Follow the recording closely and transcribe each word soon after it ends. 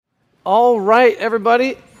All right,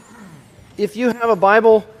 everybody. If you have a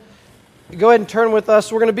Bible, go ahead and turn with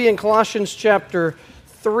us. We're going to be in Colossians chapter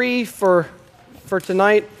 3 for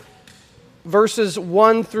tonight, verses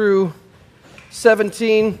 1 through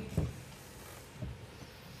 17.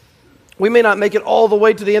 We may not make it all the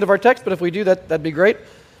way to the end of our text, but if we do, that'd be great.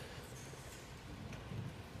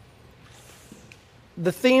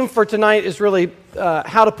 The theme for tonight is really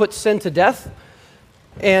how to put sin to death,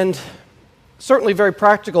 and certainly very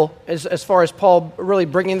practical as far as Paul really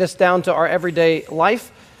bringing this down to our everyday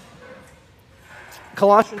life.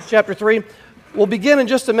 Colossians chapter 3. We'll begin in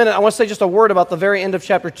just a minute. I want to say just a word about the very end of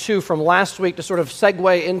chapter 2 from last week to sort of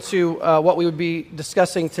segue into what we would be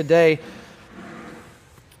discussing today.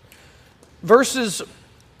 Verses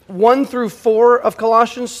 1 through 4 of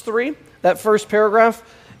Colossians 3, that first paragraph,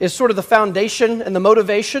 is sort of the foundation and the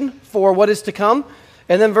motivation for what is to come.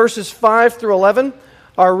 And then verses 5 through 11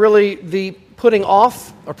 are really the putting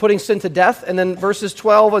off or putting sin to death. And then verses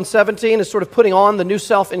 12 and 17 is sort of putting on the new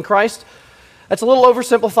self in Christ. That's a little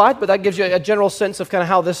oversimplified, but that gives you a general sense of kind of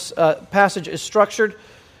how this passage is structured.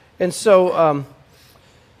 And so,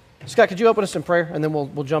 Scott, could you open us in prayer, and then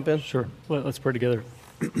we'll jump in? Sure. Let's pray together.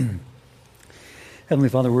 Heavenly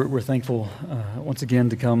Father, we're thankful once again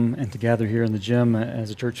to come and to gather here in the gym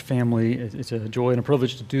as a church family. It's a joy and a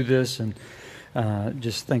privilege to do this, and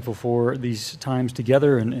just thankful for these times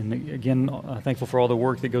together, and again, thankful for all the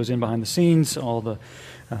work that goes in behind the scenes, all the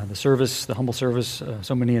service, the humble service,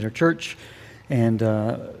 so many at our church. And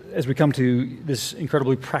as we come to this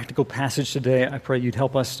incredibly practical passage today, I pray you'd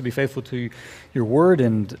help us to be faithful to your word,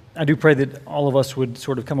 and I do pray that all of us would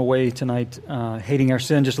sort of come away tonight hating our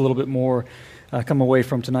sin just a little bit more, come away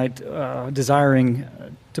from tonight desiring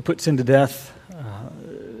to put sin to death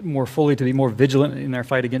more fully, to be more vigilant in our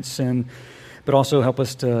fight against sin, but also help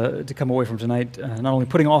us to come away from tonight not only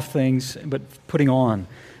putting off things, but putting on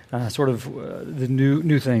the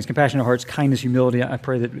new things, compassionate hearts, kindness, humility. I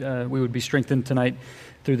pray that we would be strengthened tonight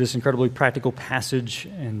through this incredibly practical passage,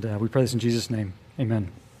 and we pray this in Jesus' name. Amen.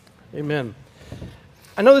 Amen.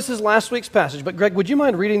 I know this is last week's passage, but Greg, would you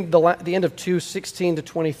mind reading the end of 2:16 to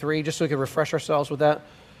 23, just so we can refresh ourselves with that?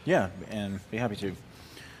 Yeah, and be happy to.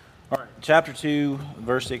 All right, chapter 2,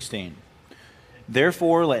 verse 16.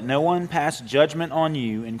 Therefore, let no one pass judgment on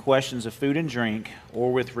you in questions of food and drink,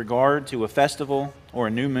 or with regard to a festival, or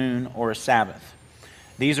a new moon, or a Sabbath.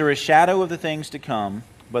 These are a shadow of the things to come,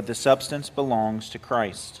 but the substance belongs to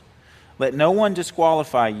Christ. Let no one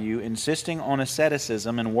disqualify you, insisting on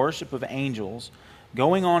asceticism and worship of angels,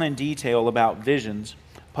 going on in detail about visions,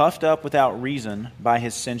 puffed up without reason by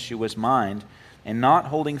his sensuous mind, and not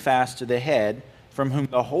holding fast to the head, from whom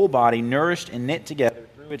the whole body, nourished and knit together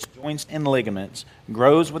through its joints and ligaments,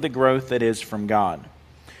 grows with the growth that is from God.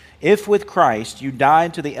 If with Christ you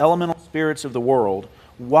died to the elemental spirits of the world,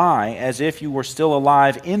 why, as if you were still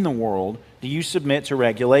alive in the world, do you submit to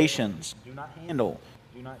regulations? Do not handle,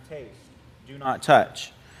 do not taste, do not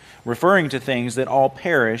touch, referring to things that all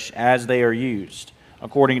perish as they are used,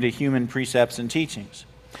 according to human precepts and teachings.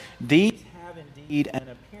 These have indeed an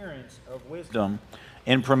appearance of wisdom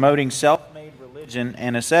in promoting self-made religion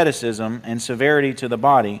and asceticism and severity to the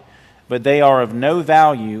body, but they are of no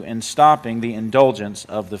value in stopping the indulgence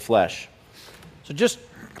of the flesh. So just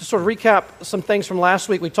to sort of recap some things from last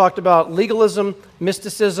week, we talked about legalism,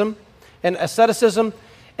 mysticism, and asceticism.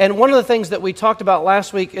 And one of the things that we talked about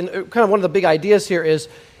last week, and kind of one of the big ideas here is,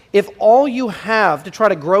 if all you have to try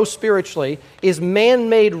to grow spiritually is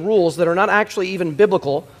man-made rules that are not actually even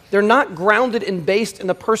biblical, they're not grounded and based in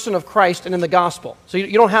the person of Christ and in the gospel. So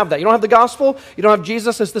you don't have that. You don't have the gospel. You don't have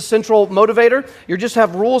Jesus as the central motivator. You just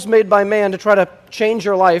have rules made by man to try to change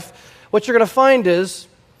your life. What you're going to find is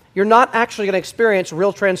you're not actually going to experience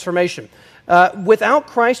real transformation. Without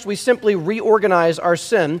Christ, we simply reorganize our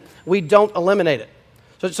sin. We don't eliminate it.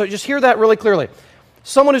 So just hear that really clearly.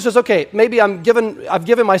 Someone who says, okay, maybe I've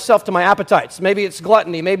given myself to my appetites. Maybe it's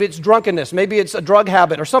gluttony, maybe it's drunkenness, maybe it's a drug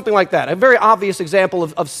habit or something like that. A very obvious example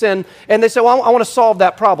of sin. And they say, well, I want to solve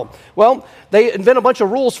that problem. Well, they invent a bunch of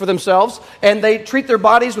rules for themselves, and they treat their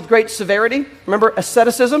bodies with great severity. Remember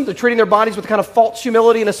asceticism? They're treating their bodies with kind of false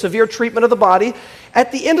humility and a severe treatment of the body.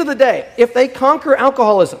 At the end of the day, if they conquer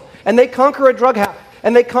alcoholism, and they conquer a drug habit,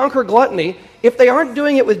 and they conquer gluttony, if they aren't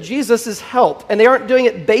doing it with Jesus' help, and they aren't doing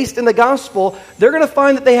it based in the gospel, they're going to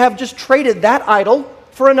find that they have just traded that idol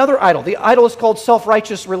for another idol. The idol is called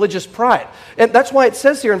self-righteous religious pride. And that's why it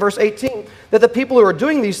says here in verse 18 that the people who are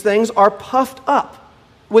doing these things are puffed up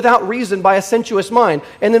without reason by a sensuous mind.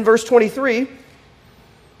 And then verse 23,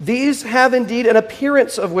 these have indeed an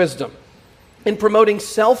appearance of wisdom in promoting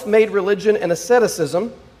self-made religion and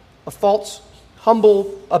asceticism, a false,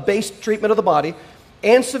 humble, abased treatment of the body,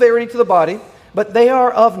 and severity to the body, but they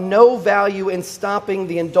are of no value in stopping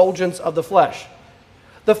the indulgence of the flesh.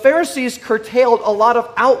 The Pharisees curtailed a lot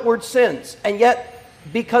of outward sins, and yet,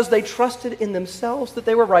 because they trusted in themselves that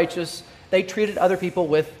they were righteous, they treated other people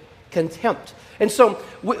with contempt. And so,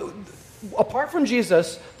 apart from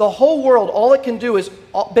Jesus, the whole world, all it can do is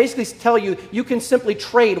basically tell you, you can simply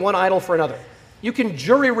trade one idol for another. You can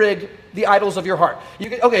jury-rig the idols of your heart.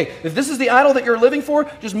 Okay, if this is the idol that you're living for,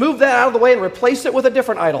 just move that out of the way and replace it with a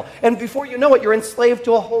different idol. And before you know it, you're enslaved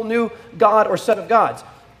to a whole new god or set of gods.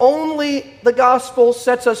 Only the gospel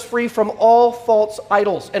sets us free from all false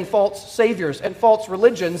idols and false saviors and false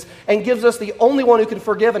religions and gives us the only one who can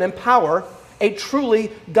forgive and empower a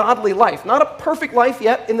truly godly life. Not a perfect life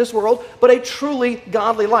yet in this world, but a truly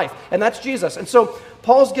godly life. And that's Jesus. And so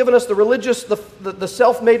Paul's given us the religious, the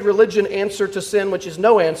self-made religion answer to sin, which is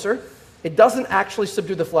no answer. It doesn't actually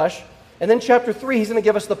subdue the flesh. And then chapter 3, he's going to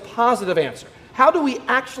give us the positive answer. How do we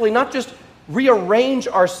actually not just rearrange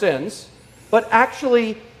our sins, but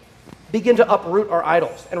actually begin to uproot our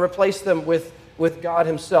idols and replace them with God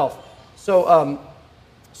himself? So,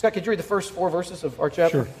 Scott, could you read the first 4 verses of our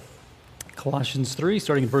chapter? Sure. Colossians 3,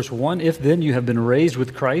 starting in verse 1. If then you have been raised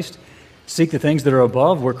with Christ, seek the things that are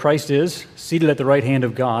above, where Christ is, seated at the right hand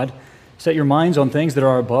of God. Set your minds on things that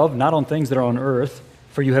are above, not on things that are on earth,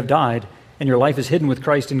 for you have died, and your life is hidden with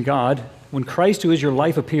Christ in God. When Christ, who is your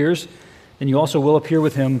life, appears, then you also will appear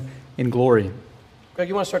with him in glory. Greg,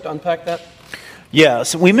 you want to start to unpack that? Yeah,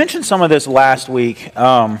 so we mentioned some of this last week.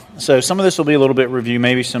 So some of this will be a little bit review,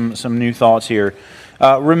 maybe some new thoughts here.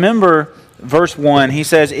 Remember, verse 1, he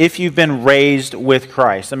says, if you've been raised with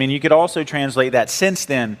Christ. I mean, you could also translate that, since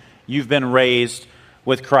then, you've been raised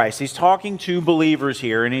with Christ. He's talking to believers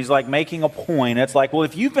here, and he's like making a point. It's like, well,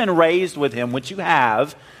 if you've been raised with him, which you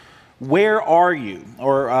have, where are you?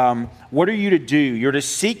 Or what are you to do? You're to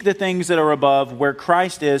seek the things that are above, where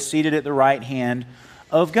Christ is, seated at the right hand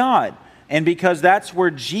of God. And because that's where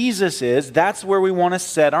Jesus is, that's where we want to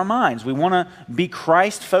set our minds. We want to be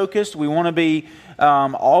Christ-focused. We want to be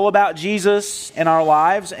all about Jesus in our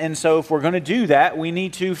lives. And so if we're going to do that, we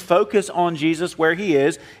need to focus on Jesus where he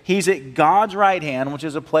is. He's at God's right hand, which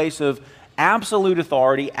is a place of absolute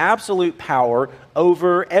authority, absolute power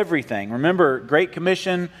over everything. Remember, Great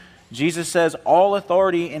Commission, Jesus says, all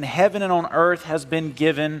authority in heaven and on earth has been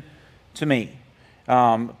given to me.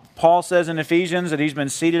 Paul says in Ephesians that he's been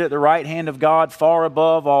seated at the right hand of God, far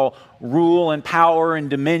above all rule and power and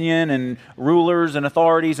dominion and rulers and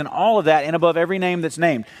authorities and all of that, and above every name that's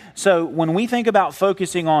named. So when we think about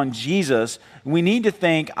focusing on Jesus, we need to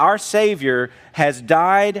think our Savior has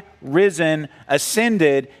died, risen,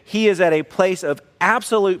 ascended. He is at a place of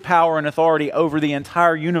absolute power and authority over the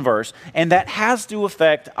entire universe. And that has to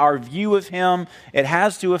affect our view of him. It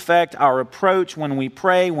has to affect our approach when we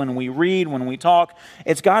pray, when we read, when we talk.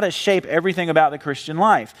 It's got to shape everything about the Christian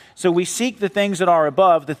life. So we seek the things that are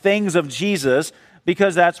above, the things of Jesus,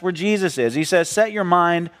 because that's where Jesus is. He says, set your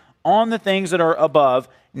mind on the things that are above,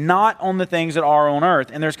 not on the things that are on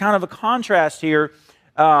earth. And there's kind of a contrast here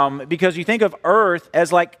because you think of earth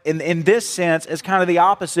as like, in this sense, as kind of the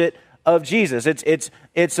opposite of Jesus.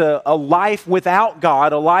 It's a life without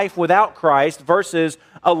God, a life without Christ, versus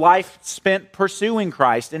a life spent pursuing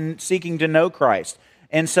Christ and seeking to know Christ.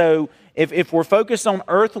 And so if we're focused on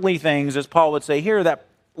earthly things, as Paul would say here, that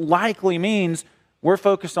likely means we're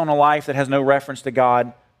focused on a life that has no reference to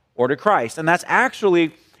God or to Christ. And that's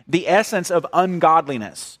actually the essence of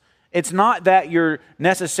ungodliness. It's not that you're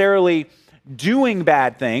necessarily doing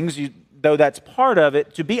bad things, though that's part of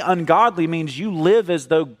it. To be ungodly means you live as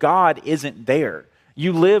though God isn't there.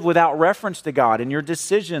 You live without reference to God in your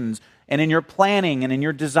decisions and in your planning and in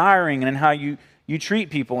your desiring and in how you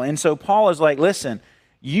treat people. And so Paul is like, listen,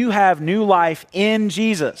 you have new life in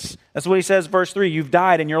Jesus. That's what he says, verse 3. You've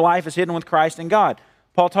died and your life is hidden with Christ in God.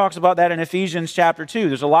 Paul talks about that in Ephesians chapter 2.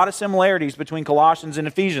 There's a lot of similarities between Colossians and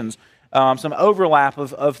Ephesians, some overlap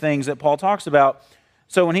of things that Paul talks about.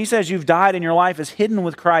 So when he says you've died and your life is hidden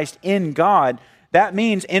with Christ in God, that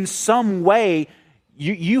means in some way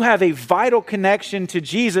you have a vital connection to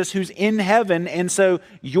Jesus who's in heaven, and so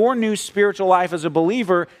your new spiritual life as a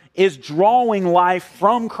believer is drawing life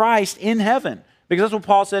from Christ in heaven. Because that's what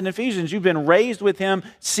Paul said in Ephesians. You've been raised with him,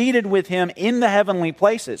 seated with him in the heavenly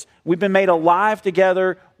places. We've been made alive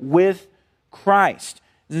together with Christ.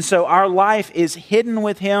 And so our life is hidden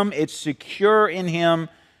with him, it's secure in him,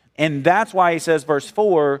 and that's why he says, verse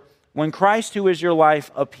 4, when Christ, who is your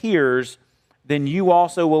life, appears, then you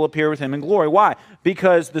also will appear with him in glory. Why?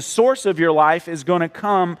 Because the source of your life is going to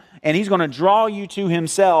come and He's going to draw you to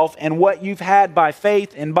Himself, and what you've had by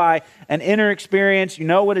faith and by an inner experience. You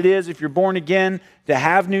know what it is if you're born again, to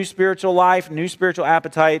have new spiritual life, new spiritual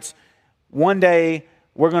appetites. One day,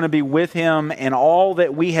 we're going to be with Him, and all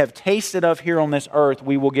that we have tasted of here on this earth,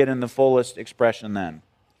 we will get in the fullest expression then.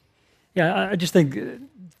 Yeah, I just think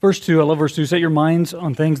verse 2, I love verse 2, set your minds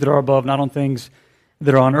on things that are above, not on things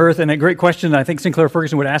that are on earth. And a great question I think Sinclair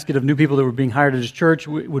Ferguson would ask it of new people that were being hired at his church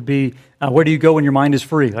would be, where do you go when your mind is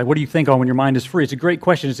free? Like, what do you think on when your mind is free? It's a great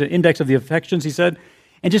question. It's an index of the affections, he said.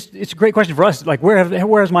 And just, it's a great question for us. Like, where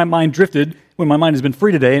has my mind drifted when my mind has been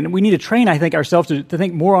free today? And we need to train, I think, ourselves to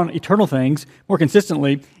think more on eternal things more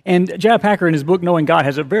consistently. And J.I. Packer, in his book, Knowing God,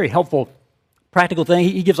 has a very helpful practical thing.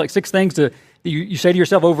 He gives like 6 things that you say to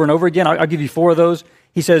yourself over and over again. I'll give you 4 of those.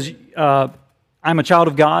 He says, I'm a child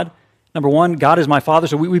of God. Number 1, God is my Father.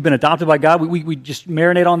 So we've been adopted by God. We just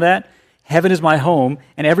marinate on that. Heaven is my home,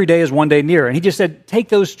 and every day is one day nearer. And he just said, take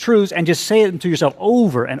those truths and just say it to yourself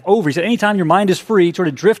over and over. He said, anytime your mind is free, sort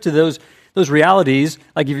of drift to those realities,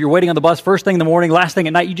 like if you're waiting on the bus first thing in the morning, last thing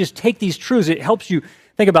at night, you just take these truths. It helps you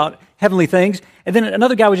think about heavenly things. And then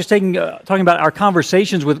another guy was just talking about our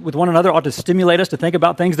conversations with one another ought to stimulate us to think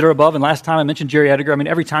about things that are above. And last time I mentioned Jerry Edgar. I mean,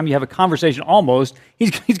 every time you have a conversation almost,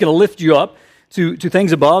 he's going to lift you up to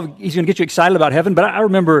things above. He's going to get you excited about heaven. But I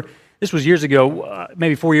remember, this was years ago,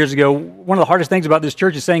 maybe 4 years ago, one of the hardest things about this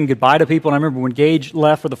church is saying goodbye to people. And I remember when Gage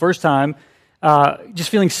left for the first time, just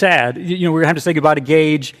feeling sad. We were going to have to say goodbye to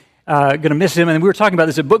Gage, going to miss him. And we were talking about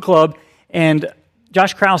this at book club, and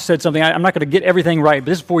Josh Krause said something. I'm not going to get everything right, but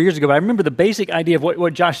this is 4 years ago. But I remember the basic idea of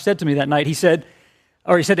what Josh said to me that night. He said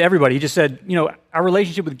to everybody, he just said, our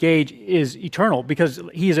relationship with Gage is eternal because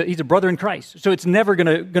he's a brother in Christ. So it's never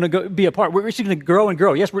going to be apart. We're just going to grow and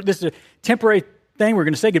grow. Yes, this is a temporary thing. We're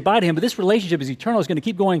going to say goodbye to him, but this relationship is eternal. It's going to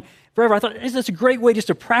keep going forever. I thought that's a great way just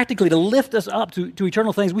to practically to lift us up to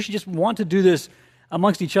eternal things. We should just want to do this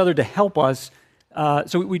amongst each other to help us.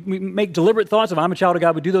 So we make deliberate thoughts of I'm a child of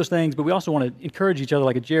God. We do those things, but we also want to encourage each other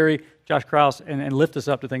like a Jerry, Josh Krause, and lift us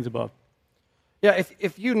up to things above. Yeah,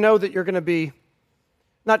 if you know that you're going to be,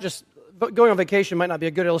 not just going on vacation might not be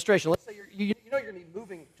a good illustration. Let's say you're going to be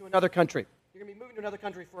moving to another country. You're going to be moving to another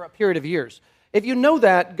country for a period of years. If you know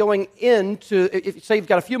that going into, if say you've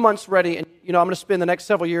got a few months ready and, I'm going to spend the next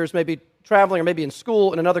several years maybe traveling or maybe in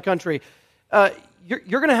school in another country, you're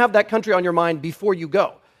going to have that country on your mind before you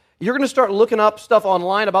go. You're going to start looking up stuff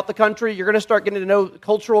online about the country. You're going to start getting to know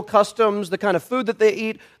cultural customs, the kind of food that they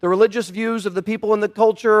eat, the religious views of the people in the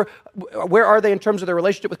culture. Where are they in terms of their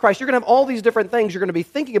relationship with Christ? You're going to have all these different things you're going to be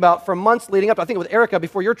thinking about for months leading up to. I think with Erica,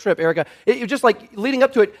 before your trip, Erica, you're just like leading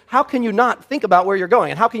up to it. How can you not think about where you're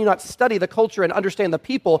going? And how can you not study the culture and understand the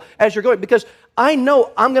people as you're going? Because I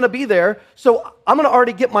know I'm going to be there, so I'm going to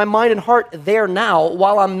already get my mind and heart there now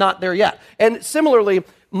while I'm not there yet. And similarly,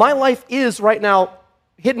 my life is right now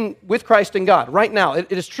hidden with Christ in God. Right now,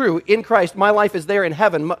 it is true. In Christ, my life is there in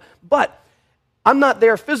heaven. But I'm not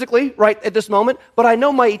there physically right at this moment, but I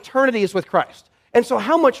know my eternity is with Christ. And so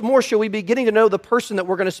how much more should we be getting to know the person that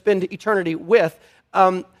we're going to spend eternity with?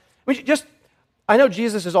 I know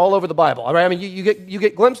Jesus is all over the Bible. All right? I mean, you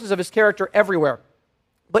get glimpses of his character everywhere.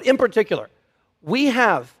 But in particular, we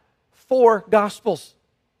have 4 Gospels.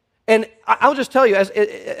 And I'll just tell you,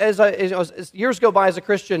 as years go by as a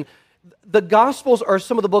Christian, the Gospels are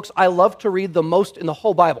some of the books I love to read the most in the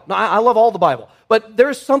whole Bible. Now, I love all the Bible, but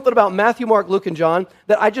there's something about Matthew, Mark, Luke, and John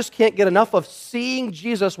that I just can't get enough of, seeing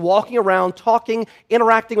Jesus walking around, talking,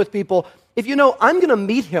 interacting with people. If I'm going to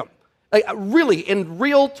meet him, like really in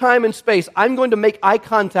real time and space, I'm going to make eye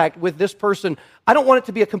contact with this person. I don't want it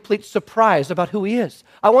to be a complete surprise about who he is.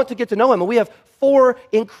 I want to get to know him, and we have 4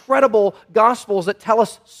 incredible Gospels that tell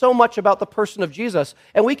us so much about the person of Jesus,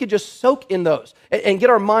 and we could just soak in those and get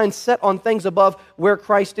our minds set on things above where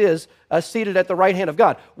Christ is, seated at the right hand of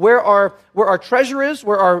God. Where our treasure is,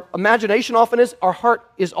 where our imagination often is, our heart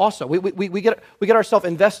is also. We get ourselves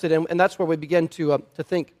invested, and that's where we begin to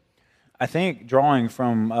think. I think drawing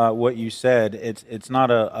from what you said, it's not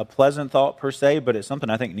a pleasant thought per se, but it's something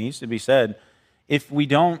I think needs to be said. If we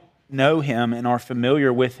don't know him and are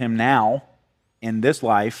familiar with him now in this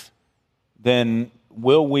life, then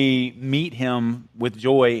will we meet him with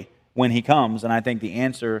joy when he comes? And I think the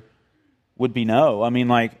answer would be no. I mean,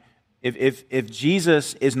 like, if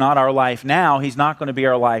Jesus is not our life now, he's not going to be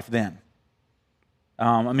our life then.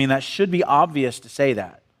 That should be obvious to say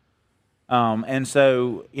that. And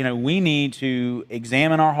so, we need to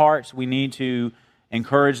examine our hearts. We need to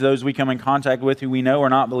encourage those we come in contact with who we know are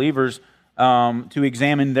not believers to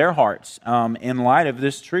examine their hearts in light of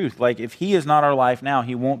this truth. Like, if he is not our life now,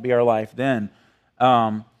 he won't be our life then.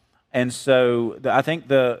 And so I think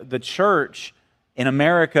the church in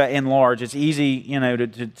America in large, it's easy,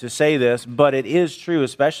 to say this, but it is true,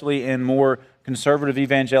 especially in more conservative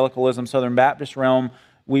evangelicalism, Southern Baptist realm.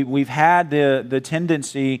 We've had the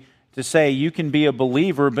tendency to say you can be a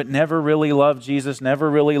believer but never really love Jesus, never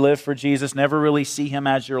really live for Jesus, never really see Him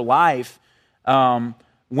as your life,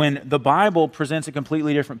 when the Bible presents a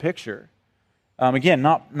completely different picture. Again,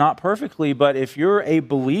 not perfectly, but if you're a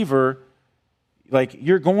believer,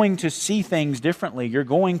 you're going to see things differently. You're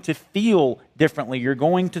going to feel differently. You're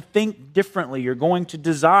going to think differently. You're going to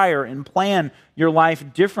desire and plan your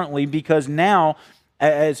life differently, because now,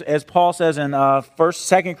 as Paul says in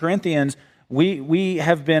 2 Corinthians, we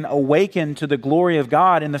have been awakened to the glory of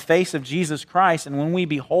God in the face of Jesus Christ, and when we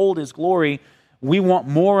behold His glory, we want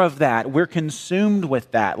more of that. We're consumed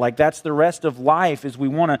with that. That's the rest of life, is we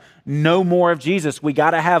want to know more of Jesus. We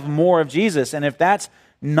got to have more of Jesus, and if that's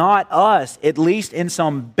not us, at least in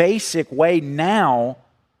some basic way now,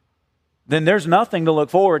 then there's nothing to look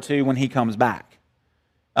forward to when He comes back.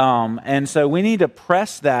 And so we need to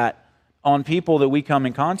press that on people that we come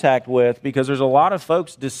in contact with, because there's a lot of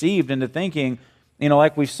folks deceived into thinking,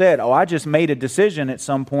 like we've said, I just made a decision at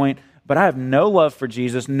some point, but I have no love for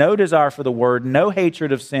Jesus, no desire for the Word, no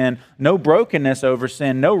hatred of sin, no brokenness over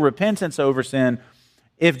sin, no repentance over sin.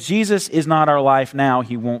 If Jesus is not our life now,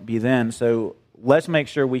 He won't be then. So let's make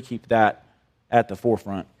sure we keep that at the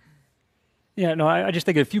forefront. Yeah, no, I just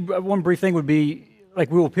think one brief thing would be, we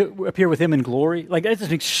will appear with Him in glory. That's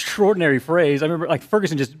an extraordinary phrase. I remember,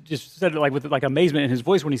 Ferguson just said it with amazement in his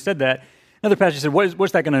voice when he said that. Another pastor said,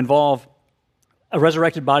 what's that going to involve? A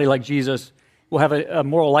resurrected body like Jesus. We'll have a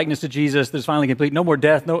moral likeness to Jesus that's finally complete. No more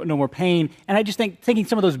death, no more pain. And I just think, thinking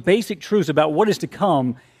some of those basic truths about what is to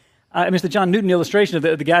come. It's the John Newton illustration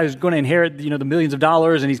of the guy who's going to inherit, the millions of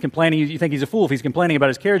dollars, and he's complaining. You think he's a fool if he's complaining about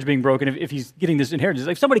his carriage being broken, if he's getting this inheritance.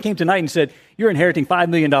 If somebody came tonight and said, you're inheriting $5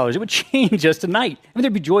 million, it would change us tonight.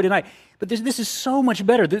 There'd be joy tonight. But this is so much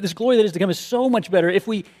better. This glory that is to come is so much better.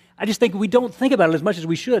 I just think we don't think about it as much as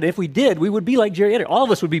we should. If we did, we would be like Jerry Eder. All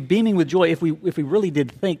of us would be beaming with joy if we really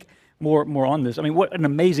did think more on this. What an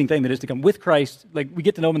amazing thing that is to come with Christ. We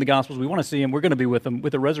get to know Him in the Gospels. We want to see Him. We're going to be with Him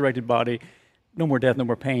with a resurrected body. No more death, no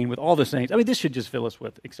more pain, with all the saints. This should just fill us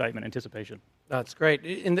with excitement, anticipation. That's great.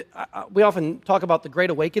 We often talk about the Great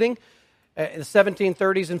Awakening in the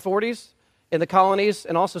 1730s and 40s in the colonies,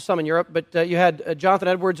 and also some in Europe. But you had Jonathan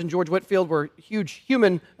Edwards and George Whitefield were huge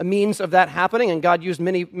human means of that happening, and God used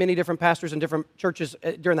many different pastors in different churches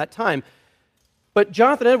during that time. But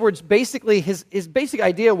Jonathan Edwards, basically, his basic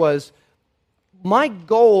idea was, my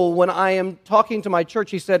goal when I am talking to my church,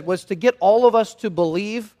 he said, was to get all of us to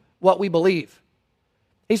believe what we believe.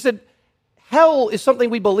 He said, hell is something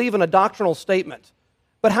we believe in, a doctrinal statement.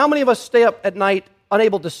 But how many of us stay up at night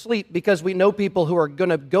unable to sleep because we know people who are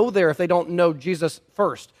going to go there if they don't know Jesus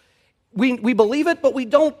first? We believe it, but we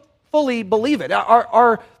don't fully believe it.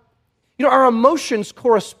 Our emotions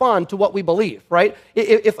correspond to what we believe, right?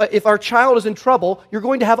 If our child is in trouble, you're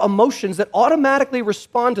going to have emotions that automatically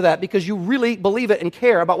respond to that because you really believe it and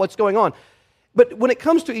care about what's going on. But when it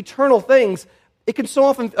comes to eternal things, it can so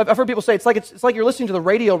often, I've heard people say, it's like you're listening to the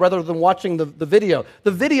radio rather than watching the video.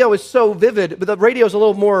 The video is so vivid, but the radio is a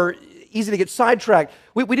little more easy to get sidetracked.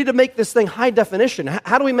 We need to make this thing high definition.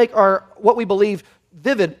 How do we make what we believe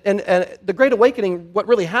vivid? And the Great Awakening, what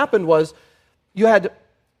really happened was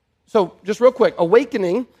so just real quick,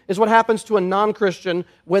 awakening is what happens to a non-Christian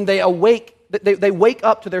when they awake. They wake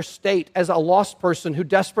up to their state as a lost person who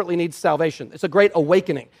desperately needs salvation. It's a great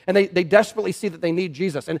awakening. And they desperately see that they need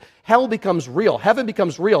Jesus. And hell becomes real. Heaven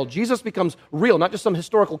becomes real. Jesus becomes real, not just some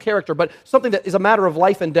historical character, but something that is a matter of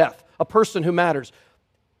life and death, a person who matters.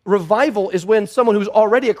 Revival is when someone who's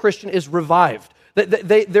already a Christian is revived.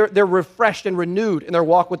 They're refreshed and renewed in their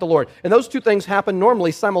walk with the Lord. And those two things happen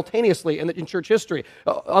normally simultaneously in church history.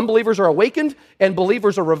 Unbelievers are awakened and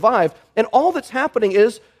believers are revived. And all that's happening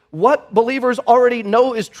is what believers already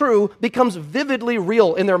know is true becomes vividly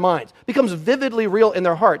real in their minds, becomes vividly real in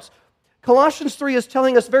their hearts. Colossians 3 is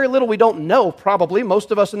telling us very little we don't know, probably.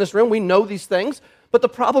 Most of us in this room, we know these things. But the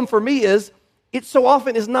problem for me is it so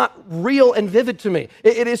often is not real and vivid to me.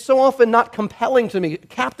 It is so often not compelling to me,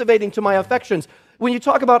 captivating to my affections. When you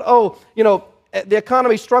talk about, the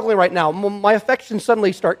economy's struggling right now, my affections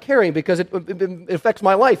suddenly start caring because it affects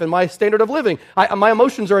my life and my standard of living. My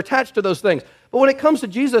emotions are attached to those things. But when it comes to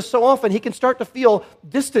Jesus, so often he can start to feel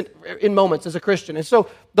distant in moments as a Christian. And so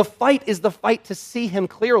the fight is the fight to see him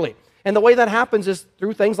clearly. And the way that happens is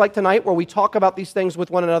through things like tonight where we talk about these things with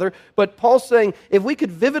one another. But Paul's saying if we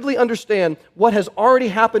could vividly understand what has already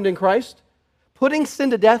happened in Christ, putting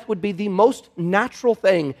sin to death would be the most natural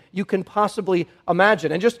thing you can possibly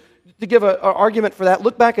imagine. And just to give an argument for that,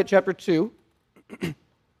 look back at chapter 2.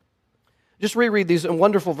 Just reread these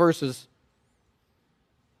wonderful verses.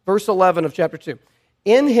 Verse 11 of chapter 2.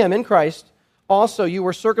 In him, in Christ, also you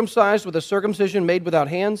were circumcised with a circumcision made without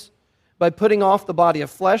hands, by putting off the body of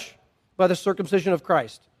flesh by the circumcision of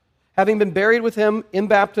Christ, having been buried with him in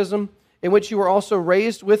baptism, in which you were also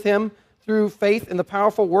raised with him through faith in the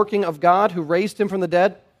powerful working of God who raised him from the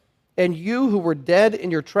dead. And you who were dead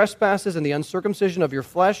in your trespasses and the uncircumcision of your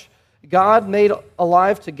flesh, God made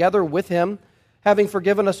alive together with him, having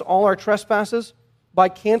forgiven us all our trespasses, by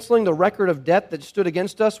canceling the record of debt that stood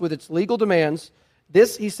against us with its legal demands.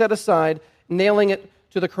 This he set aside, nailing it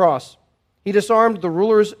to the cross. He disarmed the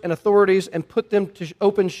rulers and authorities and put them to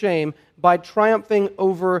open shame by triumphing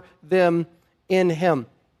over them in him.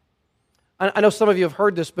 I know some of you have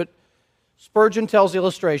heard this, but Spurgeon tells the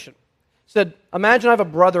illustration. He said, imagine I have a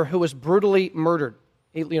brother who was brutally murdered,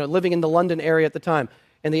 living in the London area at the time,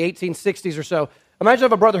 in the 1860s or so. Imagine I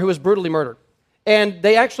have a brother who was brutally murdered. And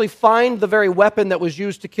they actually find the very weapon that was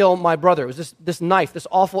used to kill my brother. It was this knife, this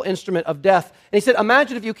awful instrument of death. And he said,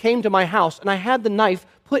 imagine if you came to my house and I had the knife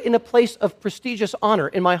put in a place of prestigious honor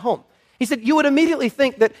in my home. He said, you would immediately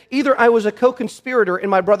think that either I was a co-conspirator in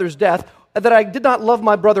my brother's death, that I did not love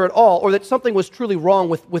my brother at all, or that something was truly wrong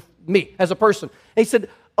with me as a person. And he said,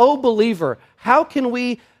 oh believer, how can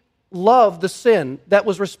we love the sin that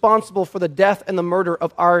was responsible for the death and the murder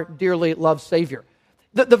of our dearly loved Savior?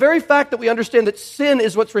 The very fact that we understand that sin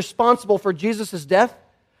is what's responsible for Jesus' death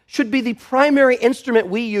should be the primary instrument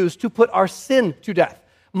we use to put our sin to death.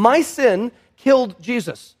 My sin killed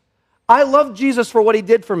Jesus. I love Jesus for what he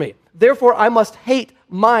did for me. Therefore, I must hate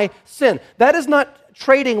my sin. That is not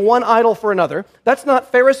trading one idol for another. That's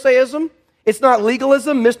not Pharisaism. It's not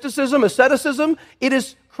legalism, mysticism, asceticism. It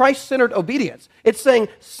is Christ-centered obedience. It's saying,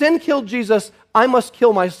 sin killed Jesus, I must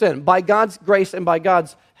kill my sin by God's grace and by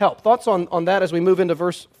God's help. Thoughts on that as we move into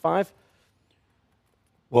verse 5?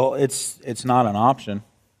 Well, it's not an option.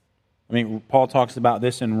 I mean, Paul talks about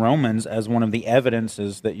this in Romans as one of the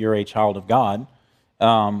evidences that you're a child of God,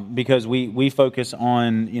 because we focus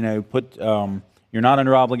on, you're not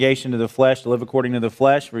under obligation to the flesh to live according to the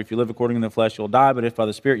flesh, for if you live according to the flesh, you'll die, but if by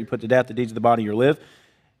the Spirit you put to death the deeds of the body, you'll live.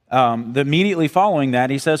 Immediately following that,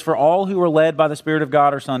 he says, for all who are led by the Spirit of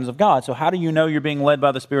God are sons of God. So how do you know you're being led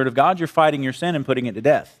by the Spirit of God? You're fighting your sin and putting it to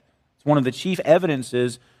death. It's one of the chief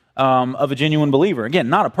evidences of a genuine believer. Again,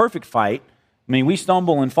 not a perfect fight. I mean, we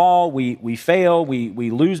stumble and fall, we fail,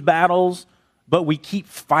 we lose battles, but we keep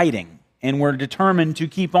fighting, and we're determined to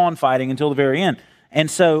keep on fighting until the very end.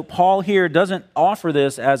 And so Paul here doesn't offer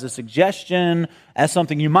this as a suggestion, as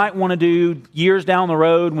something you might want to do years down the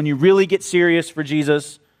road when you really get serious for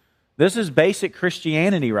Jesus. This is basic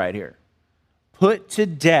Christianity right here. Put to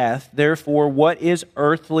death, therefore, what is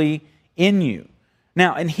earthly in you.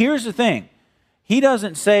 Now, and here's the thing. He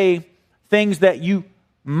doesn't say things that you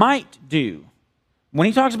might do. When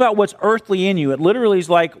he talks about what's earthly in you, it literally is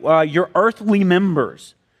like your earthly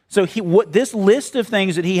members. So what this list of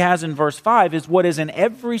things that he has in verse 5 is what is in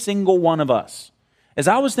every single one of us. As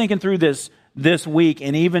I was thinking through this week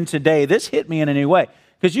and even today, this hit me in a new way.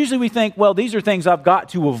 Because usually we think, well, these are things I've got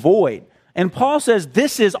to avoid. And Paul says,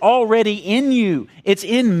 this is already in you. It's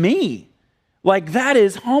in me. Like, that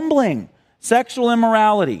is humbling. Sexual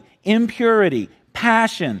immorality, impurity,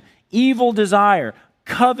 passion, evil desire,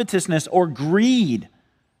 covetousness, or greed.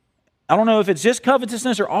 I don't know if it's just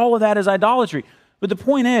covetousness or all of that is idolatry. But the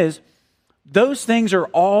point is, those things are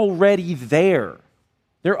already there.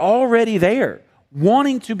 They're already there.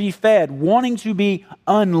 Wanting to be fed, wanting to be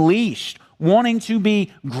unleashed, wanting to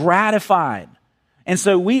be gratified. And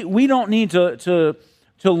so we don't need to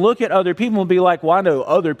look at other people and be like, well, I know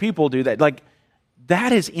other people do that. Like,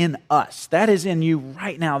 that is in us. That is in you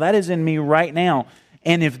right now. That is in me right now.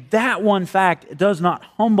 And if that one fact does not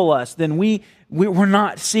humble us, then we're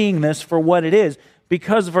not seeing this for what it is.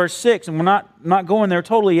 Because verse 6, and we're not going there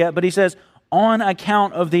totally yet, but he says, on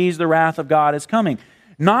account of these, the wrath of God is coming.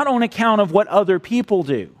 Not on account of what other people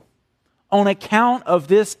do. On account of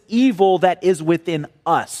this evil that is within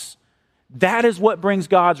us. That is what brings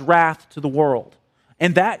God's wrath to the world.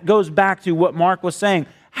 And that goes back to what Mark was saying,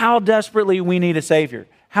 how desperately we need a Savior.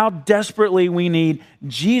 How desperately we need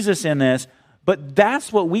Jesus in this. But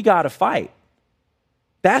that's what we got to fight.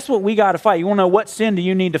 That's what we got to fight. You want to know what sin do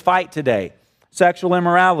you need to fight today? Sexual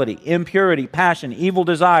immorality, impurity, passion, evil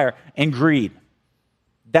desire, and greed.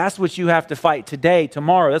 That's what you have to fight today,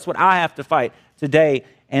 tomorrow. That's what I have to fight today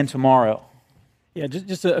and tomorrow. Yeah,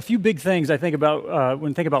 just a few big things I think about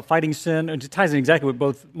when think about fighting sin. It ties in exactly what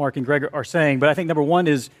both Mark and Greg are saying. But I think number one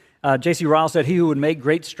is J.C. Ryle said, he who would make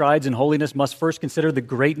great strides in holiness must first consider the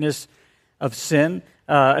greatness of sin.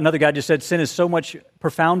 Another guy just said, sin is so much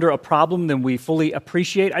profounder a problem than we fully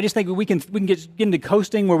appreciate. I just think we can get into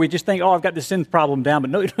coasting where we just think, oh, I've got the sin problem down,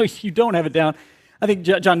 but no, you don't have it down. I think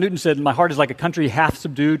John Newton said, my heart is like a country half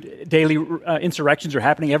subdued. Daily insurrections are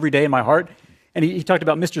happening every day in my heart. And he talked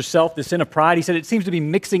about Mr. Self, the sin of pride. He said it seems to be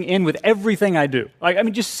mixing in with everything I do.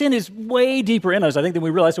 Just sin is way deeper in us, I think, than we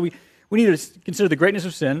realize. So we need to consider the greatness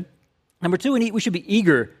of sin. Number two, we should be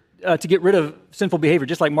eager to get rid of sinful behavior.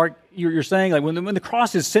 Just like Mark, you're saying, like when the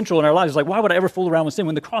cross is central in our lives, it's like, why would I ever fool around with sin?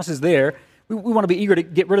 When the cross is there, we want to be eager to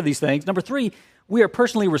get rid of these things. Number three, we are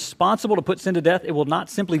personally responsible to put sin to death. It will not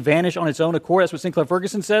simply vanish on its own accord. That's what Sinclair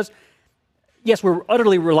Ferguson says. Yes, we're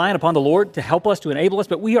utterly reliant upon the Lord to help us, to enable us,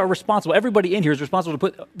 but we are responsible. Everybody in here is responsible to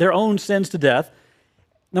put their own sins to death.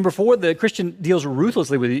 Number four, the Christian deals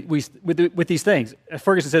ruthlessly with these things.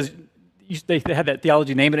 Ferguson says, they had that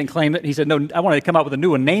theology, name it and claim it. He said, no, I want to come out with a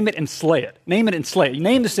new one. Name it and slay it. Name it and slay it. You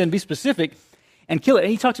name the sin, be specific, and kill it.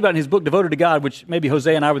 And he talks about in his book, Devoted to God, which maybe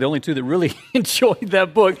Jose and I were the only two that really enjoyed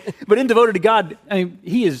that book. But in Devoted to God,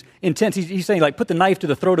 he is intense. He's saying, like, put the knife to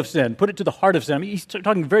the throat of sin. Put it to the heart of sin. He's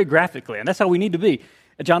talking very graphically, and that's how we need to be.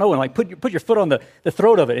 John Owen, like, put your foot on the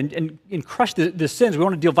throat of it and crush the sins. We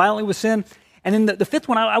want to deal violently with sin. And then the fifth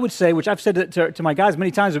one, I would say, which I've said to my guys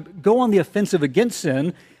many times, go on the offensive against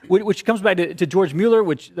sin, which comes back to George Mueller,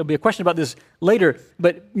 which there'll be a question about this later.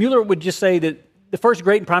 But Mueller would just say that the first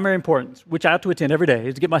great and primary importance, which I have to attend every day,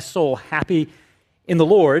 is to get my soul happy in the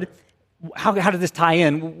Lord. How does this tie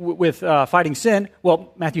in with fighting sin?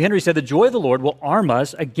 Well, Matthew Henry said, the joy of the Lord will arm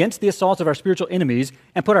us against the assaults of our spiritual enemies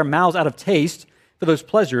and put our mouths out of taste for those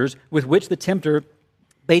pleasures with which the tempter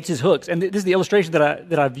baits his hooks. And this is the illustration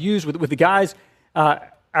that I've used with the guys.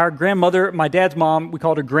 Our grandmother, my dad's mom, we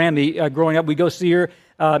called her Grammy. Growing up, we go see her,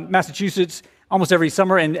 Massachusetts, almost every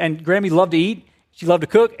summer, and Grammy loved to eat. She loved to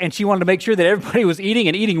cook, and she wanted to make sure that everybody was eating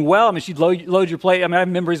and eating well. She'd load your plate. I have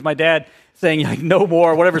memories of my dad saying, like, no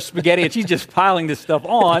more, whatever spaghetti, and she's just piling this stuff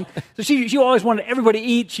on. So she always wanted everybody to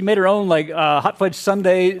eat. She made her own, like, hot fudge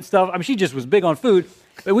sundae stuff. She just was big on food.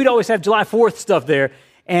 But we'd always have July 4th stuff there,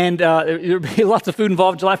 and there would be lots of food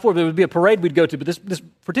involved July 4th. There would be a parade we'd go to. But this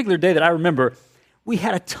particular day that I remember, we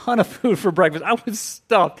had a ton of food for breakfast. I was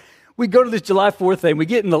stuffed. We go to this July 4th thing. We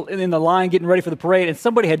get in the line getting ready for the parade, and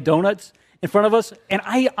somebody had donuts in front of us, and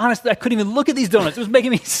I couldn't even look at these donuts. It was making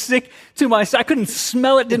me sick to my stomach. I couldn't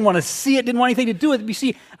smell it, didn't want to see it, didn't want anything to do with it. You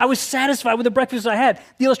see, I was satisfied with the breakfast I had.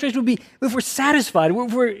 The illustration would be, if we're satisfied,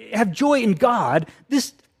 if we have joy in God,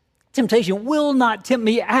 this temptation will not tempt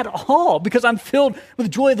me at all because I'm filled with the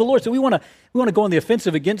joy of the Lord. So we want to go on the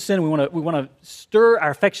offensive against sin. We want to stir our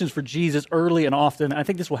affections for Jesus early and often. And I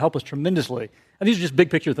think this will help us tremendously. And these are just big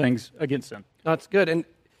picture things against sin. That's good. And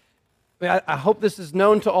I hope this is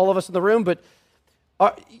known to all of us in the room, but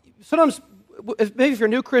sometimes, maybe if you're a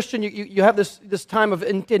new Christian, you have this time of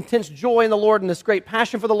intense joy in the Lord and this great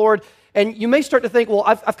passion for the Lord, and you may start to think, well,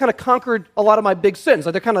 I've kind of conquered a lot of my big sins.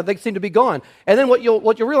 Like they seem to be gone. And then what you'll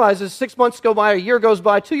realize is 6 months go by, a year goes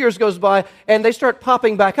by, 2 years goes by, and they start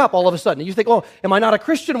popping back up all of a sudden. And you think, oh, am I not a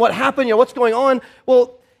Christian? What happened? What's going on?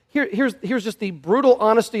 Well, here's just the brutal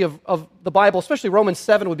honesty of the Bible, especially Romans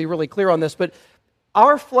 7 would be really clear on this, but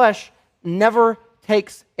our flesh never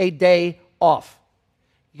takes a day off.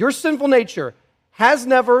 Your sinful nature has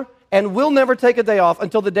never and will never take a day off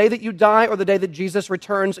until the day that you die or the day that Jesus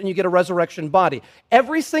returns and you get a resurrection body.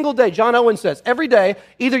 Every single day, John Owen says, every day,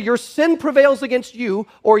 either your sin prevails against you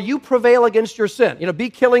or you prevail against your sin.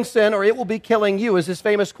 Be killing sin or it will be killing you is his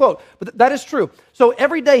famous quote. But that is true. So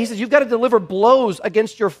every day, he says, you've got to deliver blows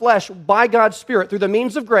against your flesh by God's Spirit through the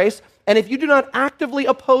means of grace. And if you do not actively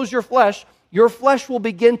oppose your flesh will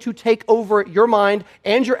begin to take over your mind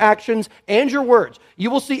and your actions and your words. You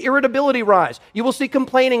will see irritability rise. You will see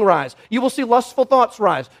complaining rise. You will see lustful thoughts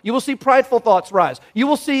rise. You will see prideful thoughts rise. You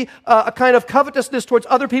will see a kind of covetousness towards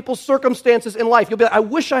other people's circumstances in life. You'll be like, I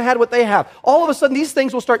wish I had what they have. All of a sudden, these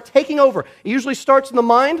things will start taking over. It usually starts in the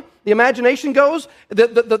mind. The imagination goes.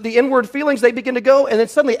 The inward feelings, they begin to go. And then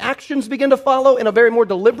suddenly actions begin to follow in a very more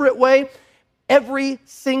deliberate way. Every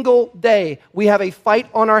single day, we have a fight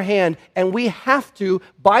on our hand, and we have to,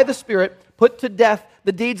 by the Spirit, put to death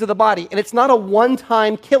the deeds of the body. And it's not a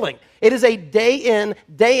one-time killing. It is a day in,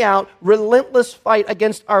 day out, relentless fight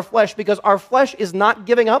against our flesh because our flesh is not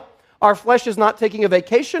giving up. Our flesh is not taking a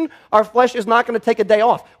vacation. Our flesh is not going to take a day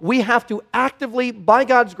off. We have to actively, by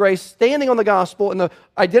God's grace, standing on the gospel and the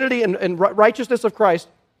identity and righteousness of Christ,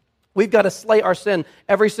 we've got to slay our sin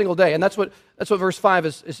every single day. And that's what verse 5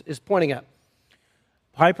 is pointing at.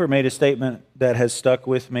 Piper made a statement that has stuck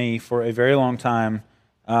with me for a very long time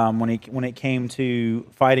when it came to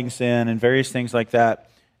fighting sin and various things like that.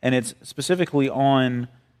 And it's specifically on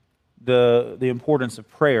the importance of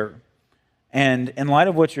prayer. And in light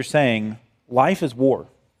of what you're saying, life is war.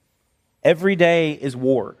 Every day is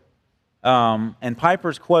war. And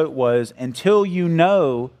Piper's quote was, "Until you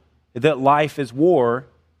know that life is war,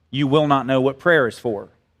 you will not know what prayer is for."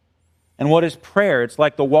 And what is prayer? It's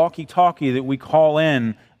like the walkie-talkie that we call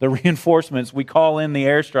in the reinforcements, we call in the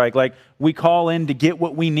airstrike, like we call in to get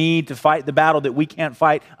what we need to fight the battle that we can't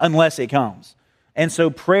fight unless it comes. And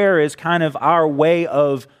so prayer is kind of our way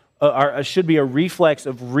of, should be a reflex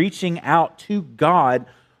of reaching out to God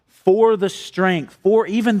for the strength, for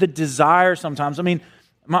even the desire sometimes. I mean,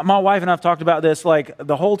 my wife and I have talked about this like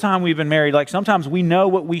the whole time we've been married. Like sometimes we know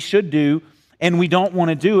what we should do and we don't want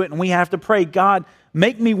to do it, and we have to pray, God,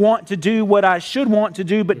 make me want to do what I should want to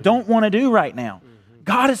do but don't want to do right now.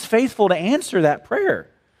 God is faithful to answer that prayer.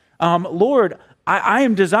 Lord, I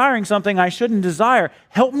am desiring something I shouldn't desire.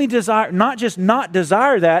 Help me desire, not just not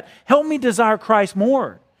desire that, help me desire Christ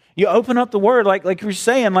more. You open up the Word, like you're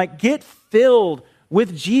saying, like get filled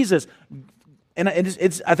with Jesus. And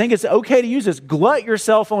I think it's okay to use this. Glut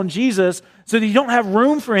yourself on Jesus so that you don't have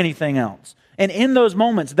room for anything else. And in those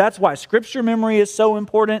moments, that's why Scripture memory is so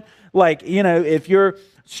important. Like, if you're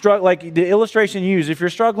like the illustration you use, if you're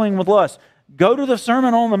struggling with lust, go to the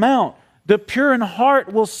Sermon on the Mount. The pure in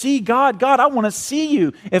heart will see God. God, I want to see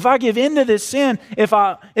you. If I give into this sin, if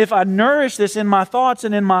I nourish this in my thoughts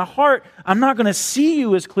and in my heart, I'm not going to see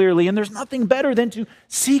you as clearly. And there's nothing better than to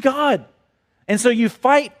see God. And so you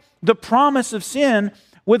fight the promise of sin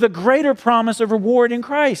with a greater promise of reward in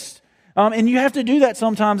Christ. And you have to do that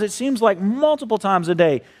sometimes. It seems like multiple times a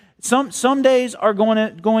day. Some days are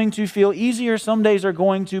going to feel easier. Some days are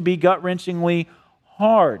going to be gut-wrenchingly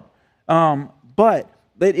hard. But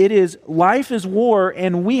it is, life is war,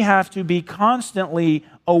 and we have to be constantly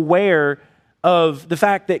aware of the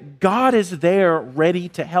fact that God is there ready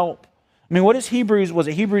to help. I mean, what is Hebrews? Was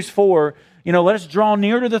it Hebrews 4? Let us draw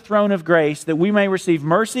near to the throne of grace that we may receive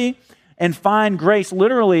mercy and find grace,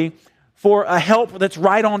 literally, for a help that's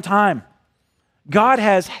right on time. God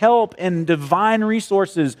has help and divine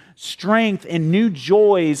resources, strength and new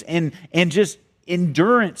joys and just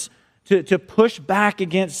endurance to push back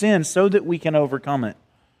against sin so that we can overcome it.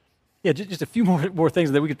 Yeah, just a few more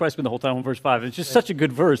things that we could probably spend the whole time on verse 5. It's just such a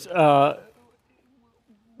good verse. Ferguson,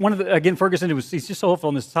 he's just so helpful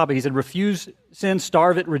on this topic. He said, refuse sin,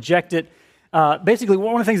 starve it, reject it. Basically,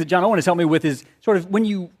 one of the things that John Owen has helped me with is sort of when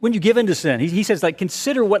you give in to sin, he says, like,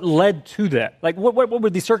 consider what led to that. Like, what were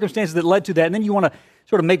the circumstances that led to that? And then you want to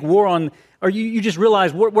sort of make war on, or you just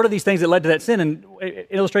realize, what are these things that led to that sin? And an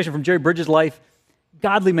illustration from Jerry Bridges' life,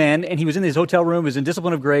 godly man, and he was in his hotel room, he was in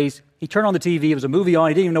discipline of grace. He turned on the TV, it was a movie on,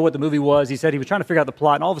 he didn't even know what the movie was. He said he was trying to figure out the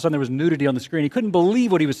plot, and all of a sudden there was nudity on the screen. He couldn't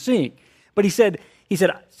believe what he was seeing. But he said,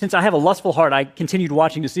 since I have a lustful heart, I continued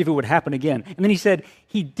watching to see if it would happen again. And then he said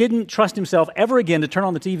he didn't trust himself ever again to turn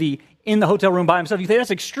on the TV in the hotel room by himself. You think that's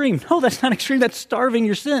extreme. No, that's not extreme. That's starving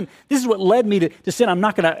your sin. This is what led me to sin. I'm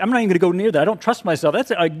not even going to go near that. I don't trust myself. That's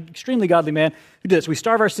an extremely godly man who did this. We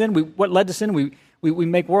starve our sin. What led to sin? We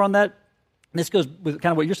make war on that. And this goes with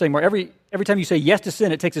kind of what you're saying, where every time you say yes to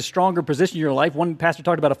sin, it takes a stronger position in your life. One pastor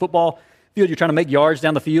talked about a football field. You're trying to make yards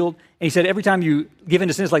down the field. And he said every time you give in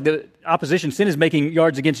to sin, it's like the opposition. Sin is making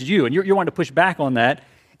yards against you, and you're wanting to push back on that.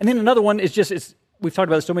 And then another one is just, we've talked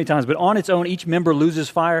about this so many times, but on its own, each member loses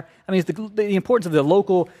fire. I mean, it's the importance of the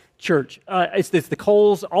local church. It's the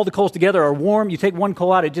coals, all the coals together are warm. You take one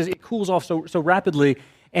coal out, it cools off so rapidly.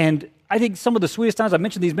 And I think some of the sweetest times, I've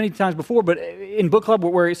mentioned these many times before, but in book club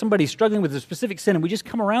where somebody's struggling with a specific sin and we just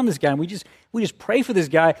come around this guy and we just pray for this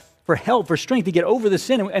guy for help, for strength to get over the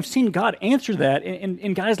sin. And I've seen God answer that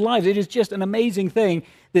in guys' lives. It is just an amazing thing,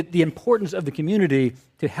 that the importance of the community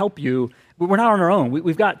to help you. We're not on our own.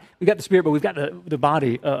 We've got the Spirit, but we've got the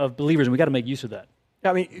body of believers, and we've got to make use of that.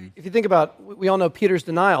 I mean, if you think about, we all know Peter's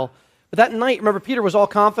denial, but that night, remember, Peter was all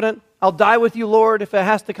confident. I'll die with you, Lord, if it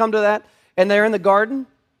has to come to that. And they're in the garden.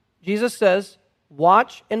 Jesus says,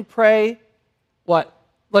 watch and pray, what?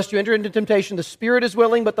 Lest you enter into temptation. The spirit is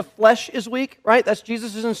willing, but the flesh is weak, right? That's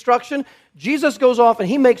Jesus' instruction. Jesus goes off and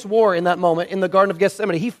he makes war in that moment in the Garden of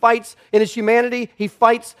Gethsemane. He fights in his humanity. He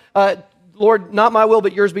fights, Lord, not my will,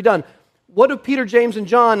 but yours be done. What do Peter, James, and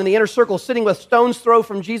John in the inner circle sitting with stone's throw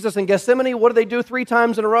from Jesus in Gethsemane, what do they do 3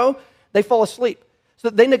 times in a row? They fall asleep. So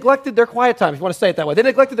they neglected their quiet time, if you want to say it that way. They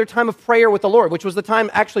neglected their time of prayer with the Lord, which was the time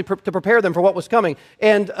actually to prepare them for what was coming.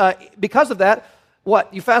 And because of that,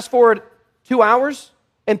 what? You fast forward 2 hours,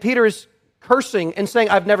 and Peter is cursing and saying,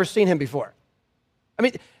 I've never seen him before. I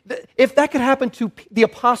mean, if that could happen to the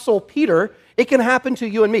Apostle Peter, it can happen to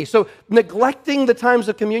you and me. So neglecting the times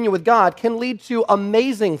of communion with God can lead to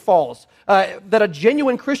amazing falls that a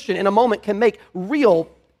genuine Christian in a moment can make real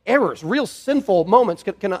errors, real sinful moments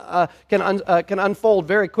can unfold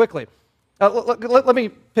very quickly. Let me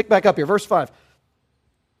pick back up here. Verse 5.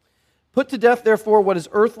 Put to death, therefore, what is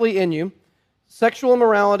earthly in you, sexual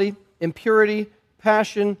immorality, impurity,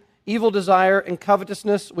 passion, evil desire, and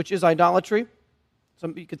covetousness, which is idolatry.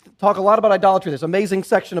 So you could talk a lot about idolatry. There's an amazing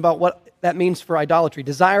section about what that means for idolatry.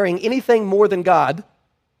 Desiring anything more than God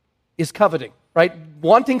is coveting, right?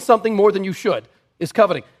 Wanting something more than you should is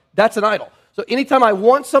coveting. That's an idol. So anytime I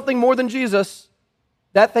want something more than Jesus,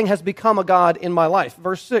 that thing has become a god in my life.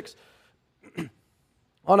 Verse 6,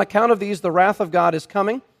 on account of these, the wrath of God is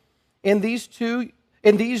coming. In these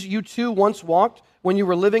you too once walked when you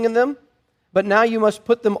were living in them, but now you must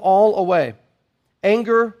put them all away.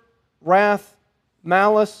 Anger, wrath,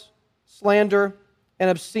 malice, slander, and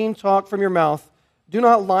obscene talk from your mouth. Do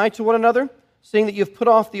not lie to one another, seeing that you have put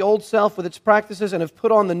off the old self with its practices and have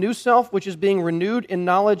put on the new self, which is being renewed in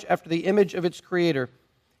knowledge after the image of its creator.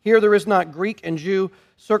 Here there is not Greek and Jew,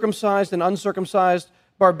 circumcised and uncircumcised,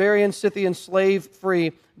 barbarian, Scythian, slave,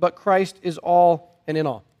 free, but Christ is all and in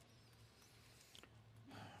all.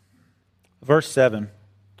 Verse 7,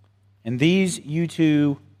 and these you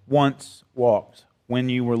too once walked when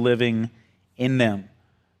you were living in them.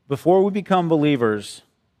 Before we become believers,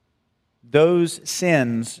 those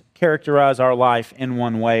sins characterize our life in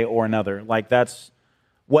one way or another. Like that's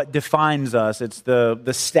what defines us. It's the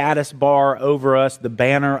status bar over us, the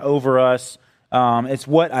banner over us. It's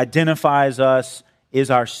what identifies us is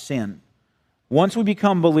our sin. Once we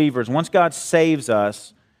become believers, once God saves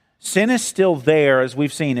us, sin is still there, as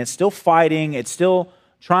we've seen. It's still fighting. It's still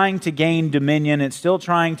trying to gain dominion. It's still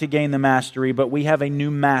trying to gain the mastery, but we have a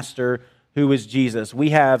new master who is Jesus.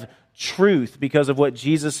 We have truth because of what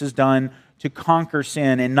Jesus has done to conquer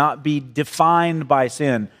sin and not be defined by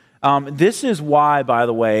sin. This is why, by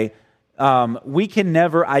the way, we can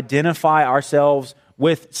never identify ourselves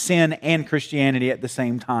with sin and Christianity at the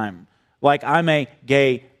same time. Like, I'm a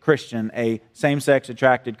gay Christian, a same-sex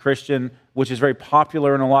attracted Christian, which is very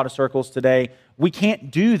popular in a lot of circles today. We can't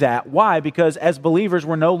do that. Why? Because as believers,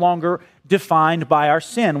 we're no longer defined by our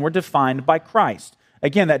sin. We're defined by Christ.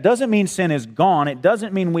 Again, that doesn't mean sin is gone. It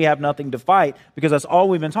doesn't mean we have nothing to fight, because that's all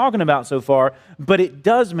we've been talking about so far. But it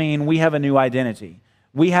does mean we have a new identity.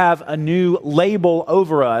 We have a new label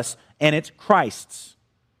over us, and it's Christ's.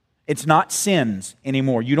 It's not sin's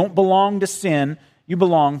anymore. You don't belong to sin. You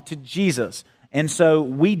belong to Jesus. And so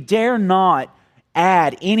we dare not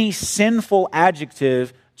add any sinful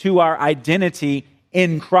adjective to our identity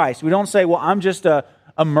in Christ. We don't say, well, I'm just a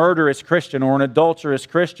murderous Christian or an adulterous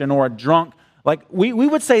Christian or a drunk. Like, we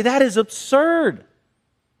would say that is absurd.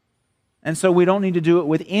 And so we don't need to do it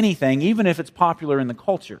with anything, even if it's popular in the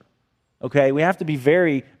culture. Okay? We have to be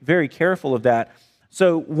very, very careful of that.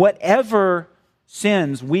 So whatever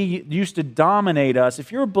sins we used to dominate us,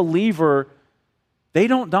 if you're a believer, they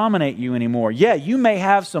don't dominate you anymore. Yeah, you may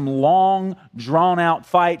have some long, drawn-out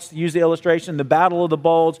fights. To use the illustration, the Battle of the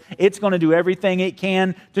Bulge, it's going to do everything it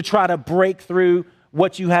can to try to break through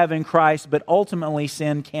what you have in Christ, but ultimately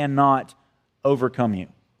sin cannot overcome you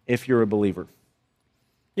if you're a believer.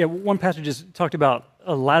 Yeah, one pastor just talked about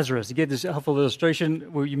Lazarus. He gave this helpful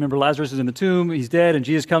illustration where you remember Lazarus is in the tomb, he's dead, and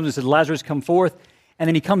Jesus comes and says, Lazarus, come forth. And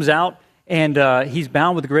then he comes out, and he's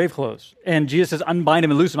bound with the grave clothes. And Jesus says, unbind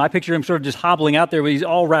him and loose him. I picture him sort of just hobbling out there, but he's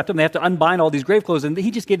all wrapped up, and they have to unbind all these grave clothes. And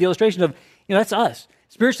he just gave the illustration of, that's us.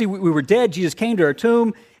 Spiritually, we were dead. Jesus came to our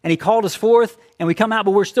tomb, and he called us forth, and we come out,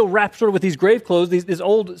 but we're still wrapped sort of with these grave clothes, this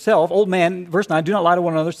old self, old man. Verse 9, do not lie to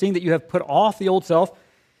one another, seeing that you have put off the old self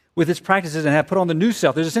with its practices and have put on the new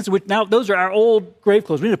self. There's a sense in which now those are our old grave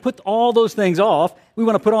clothes. We need to put all those things off. We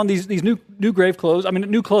want to put on these new grave clothes.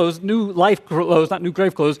 New clothes, new life clothes, not new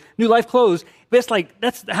grave clothes, new life clothes. But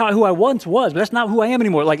that's who I once was, but that's not who I am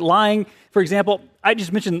anymore. Like lying, for example. I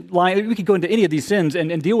just mentioned lying. We could go into any of these sins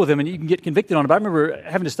and deal with them, and you can get convicted on it. But I remember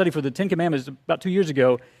having to study for the Ten Commandments about 2 years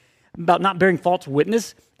ago about not bearing false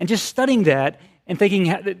witness, and just studying that and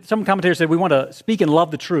thinking, some commentators said we want to speak and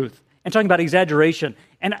love the truth, and talking about exaggeration.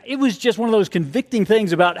 And it was just one of those convicting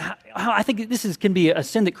things about how I think this can be a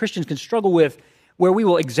sin that Christians can struggle with, where we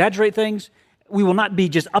will exaggerate things. We will not be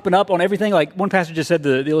just up and up on everything. Like one pastor just said,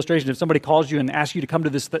 the illustration, if somebody calls you and asks you to come to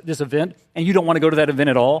this event, and you don't want to go to that event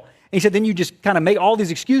at all, and he said, then you just kind of make all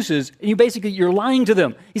these excuses, and you're lying to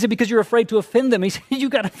them. He said, because you're afraid to offend them. He said, you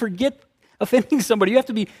got to forget offending somebody. You have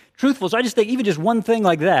to be truthful. So I just think even just one thing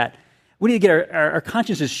like that, we need to get our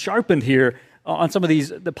consciences sharpened here on some of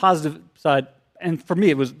the positive side. And for me,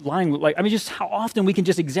 it was lying. Just how often we can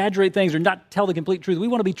just exaggerate things or not tell the complete truth. We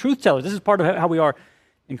want to be truth tellers. This is part of how we are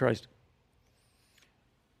in Christ.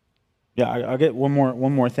 Yeah, I'll get one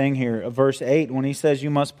more thing here. Verse 8, when he says you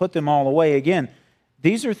must put them all away, again,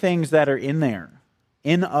 these are things that are in there,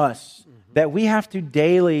 in us, that we have to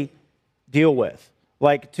daily deal with.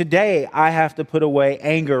 Like today, I have to put away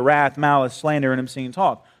anger, wrath, malice, slander, and obscene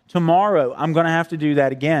talk. Tomorrow, I'm going to have to do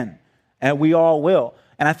that again, and we all will.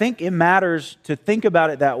 And I think it matters to think about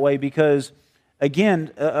it that way because,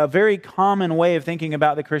 again, a very common way of thinking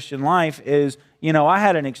about the Christian life is, I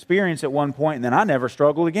had an experience at one point and then I never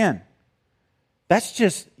struggled again. That's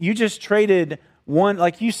just, you just traded one,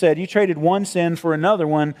 like you said, you traded one sin for another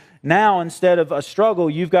one. Now, instead of a struggle,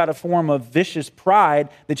 you've got a form of vicious pride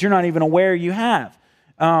that you're not even aware you have.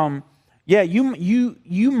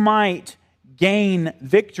 You might gain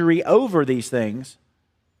victory over these things,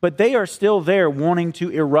 but they are still there wanting to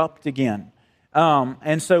erupt again.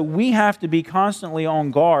 And so we have to be constantly on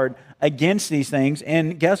guard against these things.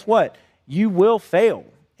 And guess what? You will fail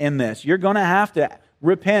in this. You're going to have to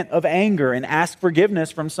repent of anger and ask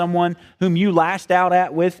forgiveness from someone whom you lashed out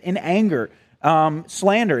at with in anger.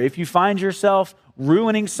 Slander. If you find yourself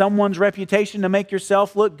ruining someone's reputation to make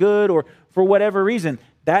yourself look good or for whatever reason,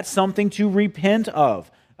 that's something to repent of.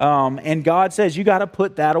 And God says you got to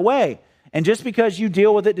put that away. And just because you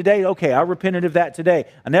deal with it today, okay, I repented of that today.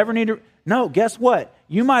 I never need to... No, guess what?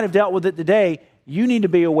 You might have dealt with it today. You need to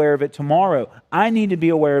be aware of it tomorrow. I need to be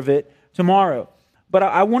aware of it tomorrow. But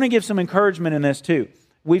I want to give some encouragement in this too.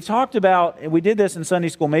 We've talked about, and we did this in Sunday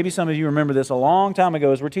school, maybe some of you remember this a long time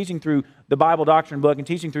ago, as we're teaching through the Bible doctrine book and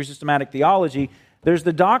teaching through systematic theology, there's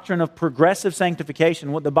the doctrine of progressive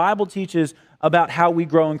sanctification, what the Bible teaches about how we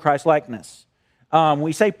grow in Christ-likeness.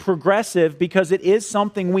 We say progressive because it is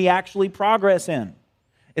something we actually progress in.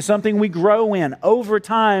 It's something we grow in. Over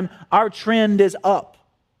time, our trend is up.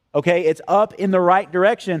 Okay, it's up in the right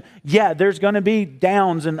direction. Yeah, there's going to be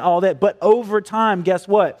downs and all that, but over time, guess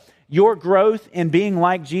what? Your growth in being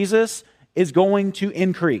like Jesus is going to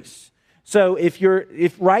increase. So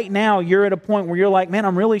if right now you're at a point where you're like, man,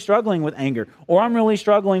 I'm really struggling with anger, or I'm really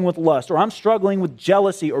struggling with lust, or I'm struggling with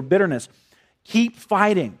jealousy or bitterness, keep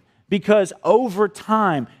fighting. Because over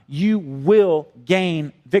time, you will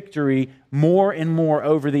gain victory more and more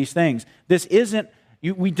over these things. This isn't,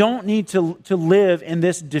 we don't need to live in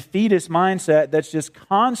this defeatist mindset that's just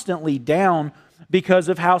constantly down because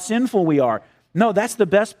of how sinful we are. No, that's the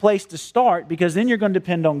best place to start because then you're going to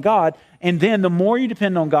depend on God. And then the more you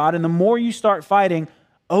depend on God and the more you start fighting,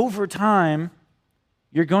 over time,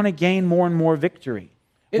 you're going to gain more and more victory.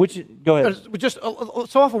 Go ahead. Just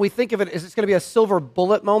so often we think of it as it's going to be a silver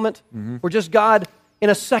bullet moment where just God, in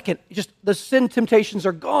a second, just the sin temptations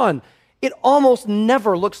are gone. It almost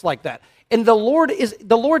never looks like that. And the Lord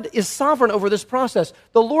is sovereign over this process.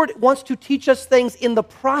 The Lord wants to teach us things in the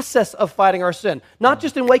process of fighting our sin. Not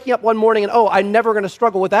just in waking up one morning and, I'm never going to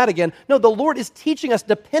struggle with that again. No, the Lord is teaching us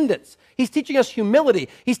dependence. He's teaching us humility.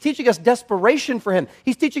 He's teaching us desperation for Him.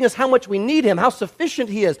 He's teaching us how much we need Him, how sufficient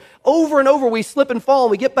He is. Over and over we slip and fall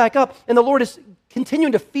and we get back up. And the Lord is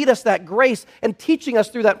continuing to feed us that grace and teaching us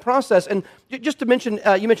through that process. And just to mention,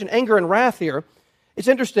 you mentioned anger and wrath here. It's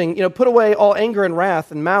interesting, put away all anger and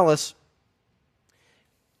wrath and malice.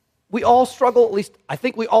 We all struggle, at least I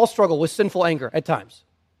think we all struggle with sinful anger at times,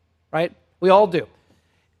 right? We all do.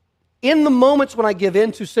 In the moments when I give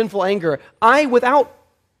in to sinful anger, without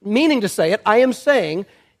meaning to say it, I am saying,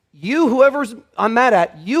 you, whoever I'm mad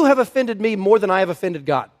at, you have offended me more than I have offended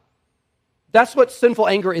God. That's what sinful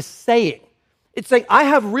anger is saying. It's saying, I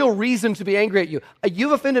have real reason to be angry at you.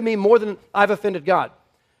 You've offended me more than I've offended God.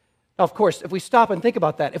 Now, of course, if we stop and think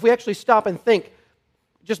about that, if we actually stop and think,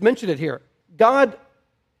 just mention it here, God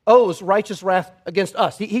owes righteous wrath against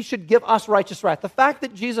us. He should give us righteous wrath. The fact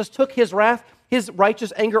that Jesus took His wrath, His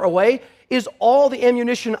righteous anger away, is all the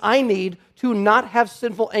ammunition I need to not have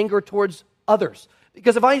sinful anger towards others.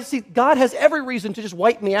 Because if I see, God has every reason to just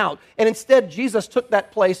wipe me out, and instead Jesus took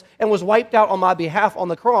that place and was wiped out on my behalf on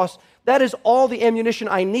the cross, that is all the ammunition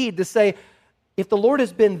I need to say, if the Lord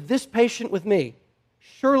has been this patient with me,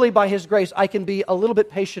 surely by His grace, I can be a little bit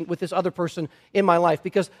patient with this other person in my life.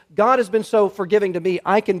 Because God has been so forgiving to me,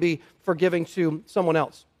 I can be forgiving to someone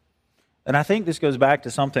else. And I think this goes back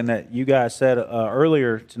to something that you guys said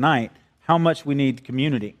earlier tonight, how much we need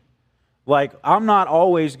community. Like, I'm not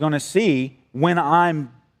always going to see when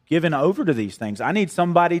I'm given over to these things. I need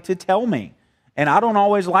somebody to tell me. And I don't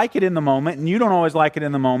always like it in the moment, and you don't always like it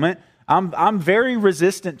in the moment. I'm very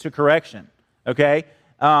resistant to correction, okay?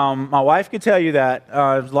 My wife could tell you that.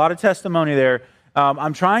 There's a lot of testimony there.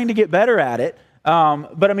 I'm trying to get better at it.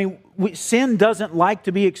 But I mean, sin doesn't like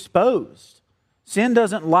to be exposed. Sin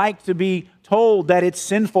doesn't like to be told that it's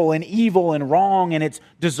sinful and evil and wrong and it's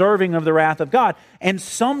deserving of the wrath of God. And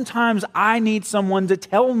sometimes I need someone to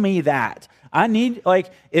tell me that. I need,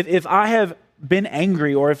 if I have been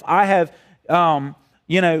angry or if I have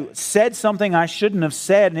said something I shouldn't have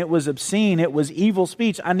said and it was obscene, it was evil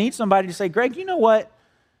speech, I need somebody to say, Greg, you know what?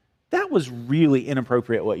 That was really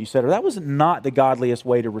inappropriate what you said, or that was not the godliest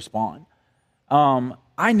way to respond.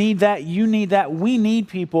 I need that. You need that. We need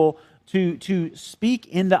people to speak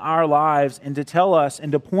into our lives and to tell us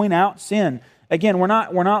and to point out sin. Again, we're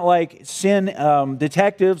not like sin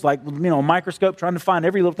detectives, like a microscope trying to find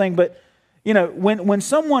every little thing. But when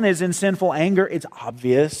someone is in sinful anger, it's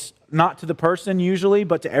obvious, not to the person usually,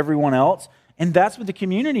 but to everyone else. And that's what the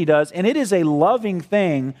community does. And it is a loving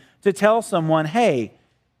thing to tell someone, hey,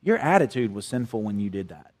 your attitude was sinful when you did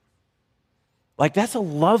that. Like, that's a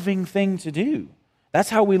loving thing to do. That's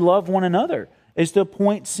how we love one another, is to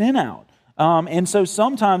point sin out. And so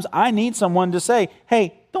sometimes I need someone to say,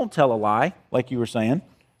 hey, don't tell a lie, like you were saying.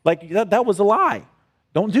 Like, that was a lie.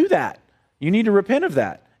 Don't do that. You need to repent of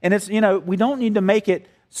that. And it's, we don't need to make it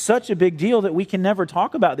such a big deal that we can never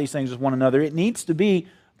talk about these things with one another. It needs to be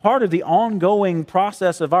part of the ongoing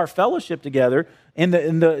process of our fellowship together in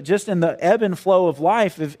the ebb and flow of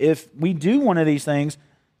life. If we do one of these things,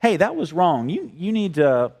 hey, that was wrong. You need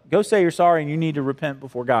to go say you're sorry and you need to repent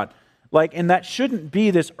before God. And that shouldn't be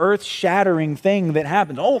this earth-shattering thing that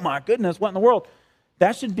happens. Oh my goodness, what in the world?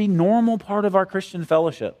 That should be normal part of our Christian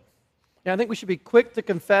fellowship. Yeah, I think we should be quick to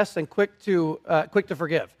confess and quick to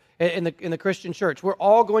forgive in the Christian church. We're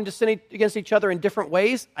all going to sin against each other in different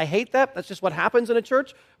ways. I hate that. That's just what happens in a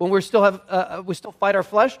church when we still fight our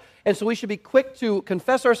flesh. And so we should be quick to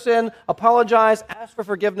confess our sin, apologize, ask for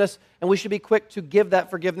forgiveness, and we should be quick to give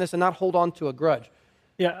that forgiveness and not hold on to a grudge.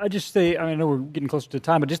 Yeah, I just say, I know we're getting closer to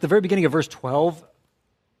time, but just the very beginning of verse 12,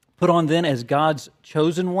 put on then as God's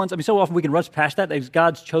chosen ones. I mean, so often we can rush past that as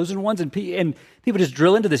God's chosen ones, and people just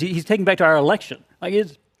drill into this. He's taking back to our election.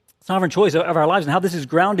 It's sovereign choice of our lives and how this is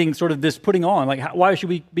grounding sort of this putting on. Why should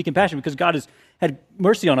we be compassionate? Because God has had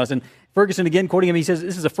mercy on us. And Ferguson, again, quoting him, he says,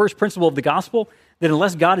 this is the first principle of the gospel, that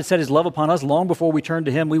unless God had set his love upon us long before we turned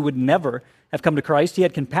to him, we would never have come to Christ. He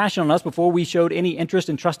had compassion on us before we showed any interest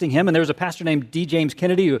in trusting him. And there was a pastor named D. James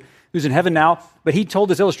Kennedy who's in heaven now, but he told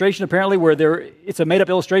this illustration apparently where it's a made-up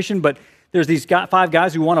illustration, but there's these 5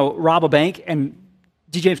 guys who want to rob a bank, and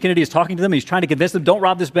D. James Kennedy is talking to them. He's trying to convince them, don't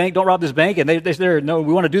rob this bank. And they're no,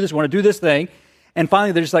 we want to do this. We want to do this thing. And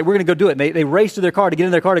finally, they're just like, we're going to go do it. And they race to their car to get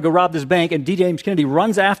in their car to go rob this bank. And D. James Kennedy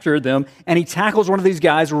runs after them, and he tackles one of these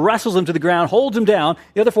guys, wrestles him to the ground, holds him down.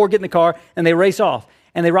 The other 4 get in the car, and they race off.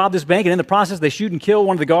 And they rob this bank, and in the process, they shoot and kill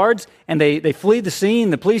one of the guards, and they flee the scene.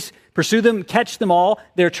 The police pursue them, catch them all.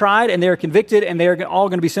 They're tried, and they're convicted, and they're all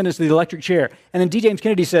going to be sentenced to the electric chair. And then D. James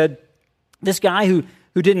Kennedy said, this guy who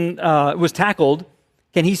was tackled,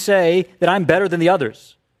 can he say that I'm better than the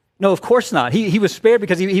others? No, of course not. He was spared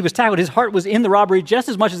because he was tackled. His heart was in the robbery just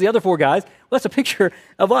as much as the other 4 guys. Well, that's a picture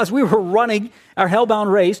of us. We were running our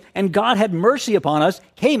hellbound race, and God had mercy upon us,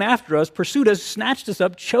 came after us, pursued us, snatched us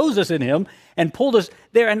up, chose us in him, and pulled us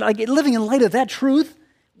there. And living in light of that truth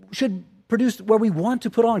should produce where we want to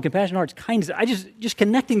put on compassion, hearts, kindness. I just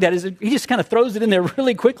connecting that he just kind of throws it in there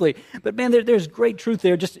really quickly. But man, there's great truth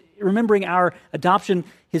there. Just remembering our adoption,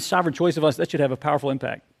 his sovereign choice of us, that should have a powerful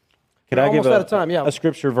impact. Could I give a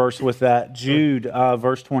scripture verse with that? Jude,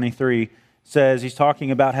 verse 23 says, he's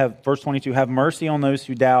talking about, verse 22, have mercy on those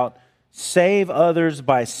who doubt, save others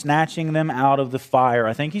by snatching them out of the fire.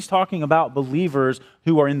 I think he's talking about believers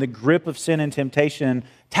who are in the grip of sin and temptation.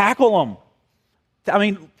 Tackle them.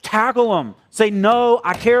 Tackle them. Say, no,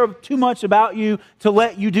 I care too much about you to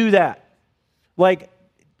let you do that.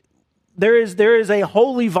 There is a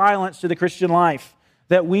holy violence to the Christian life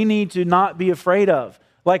that we need to not be afraid of.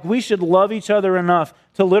 We should love each other enough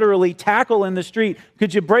to literally tackle in the street.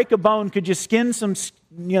 Could you break a bone? Could you skin some,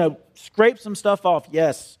 scrape some stuff off?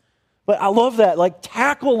 Yes. But I love that.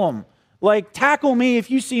 Tackle them. Tackle me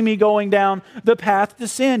if you see me going down the path to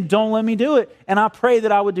sin. Don't let me do it. And I pray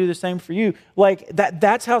that I would do the same for you.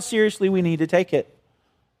 That's how seriously we need to take it.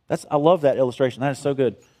 I love that illustration. That is so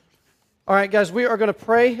good. All right, guys, we are going to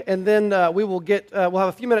pray, and then we will we'll have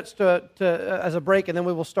a few minutes as a break, and then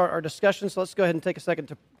we will start our discussion. So let's go ahead and take a second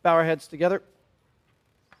to bow our heads together.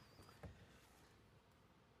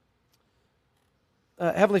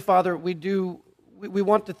 Heavenly Father, we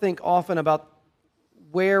want to think often about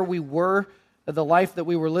where we were, the life that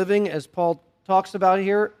we were living, as Paul talks about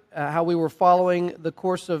here, how we were following the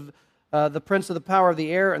course of the prince of the power of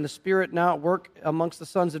the air and the spirit now at work amongst the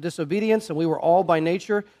sons of disobedience, and we were all by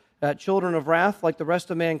nature children of wrath like the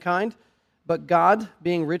rest of mankind. But God,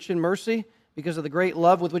 being rich in mercy, because of the great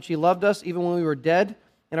love with which he loved us, even when we were dead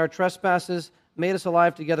in our trespasses, made us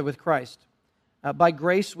alive together with Christ. By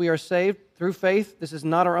grace we are saved through faith. This is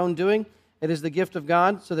not our own doing. It is the gift of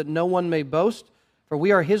God, so that no one may boast. For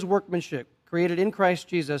we are his workmanship, created in Christ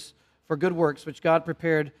Jesus for good works, which God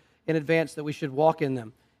prepared in advance that we should walk in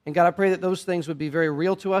them. And God, I pray that those things would be very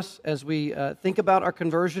real to us as we think about our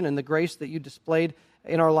conversion and the grace that you displayed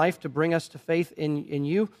in our life to bring us to faith in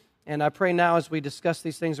you. And I pray now as we discuss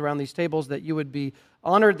these things around these tables that you would be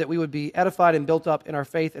honored, that we would be edified and built up in our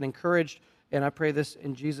faith and encouraged. And I pray this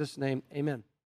in Jesus' name. Amen.